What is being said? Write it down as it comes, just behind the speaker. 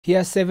Here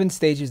are 7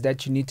 stages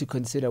that you need to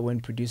consider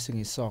when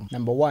producing a song.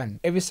 Number 1,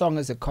 every song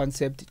has a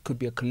concept. It could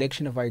be a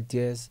collection of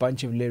ideas,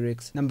 bunch of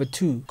lyrics. Number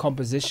 2,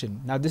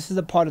 composition. Now this is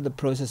a part of the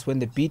process when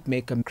the beat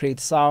maker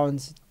creates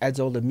sounds, adds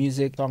all the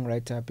music,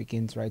 songwriter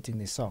begins writing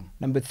the song.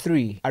 Number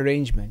 3,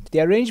 arrangement.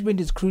 The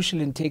arrangement is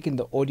crucial in taking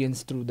the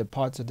audience through the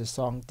parts of the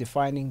song,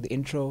 defining the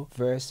intro,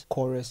 verse,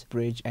 chorus,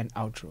 bridge, and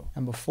outro.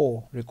 Number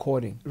 4,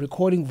 recording.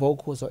 Recording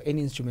vocals or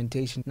any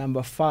instrumentation.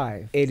 Number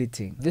 5,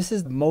 editing. This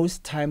is the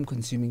most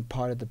time-consuming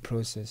part of the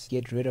process.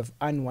 Get rid of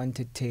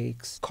unwanted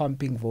takes,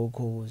 comping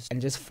vocals, and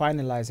just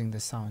finalizing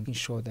the sound,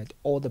 ensure that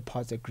all the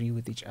parts agree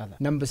with each other.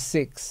 Number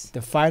 6,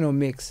 the final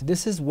mix.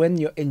 This is when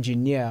your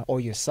engineer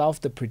or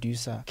yourself, the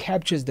producer,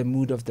 captures the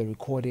mood of the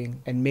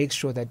recording and makes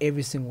sure that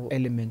every single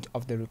element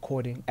of the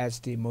recording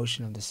adds to the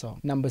emotion of the song.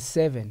 Number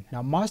 7,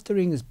 now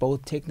mastering is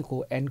both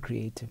technical and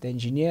creative. The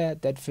engineer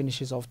that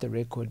finishes off the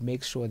record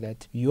makes sure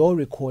that your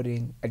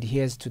recording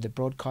adheres to the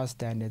broadcast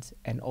standards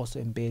and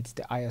also embeds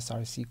the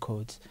ISRC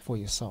codes for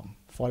your song.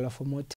 Follow for more tips.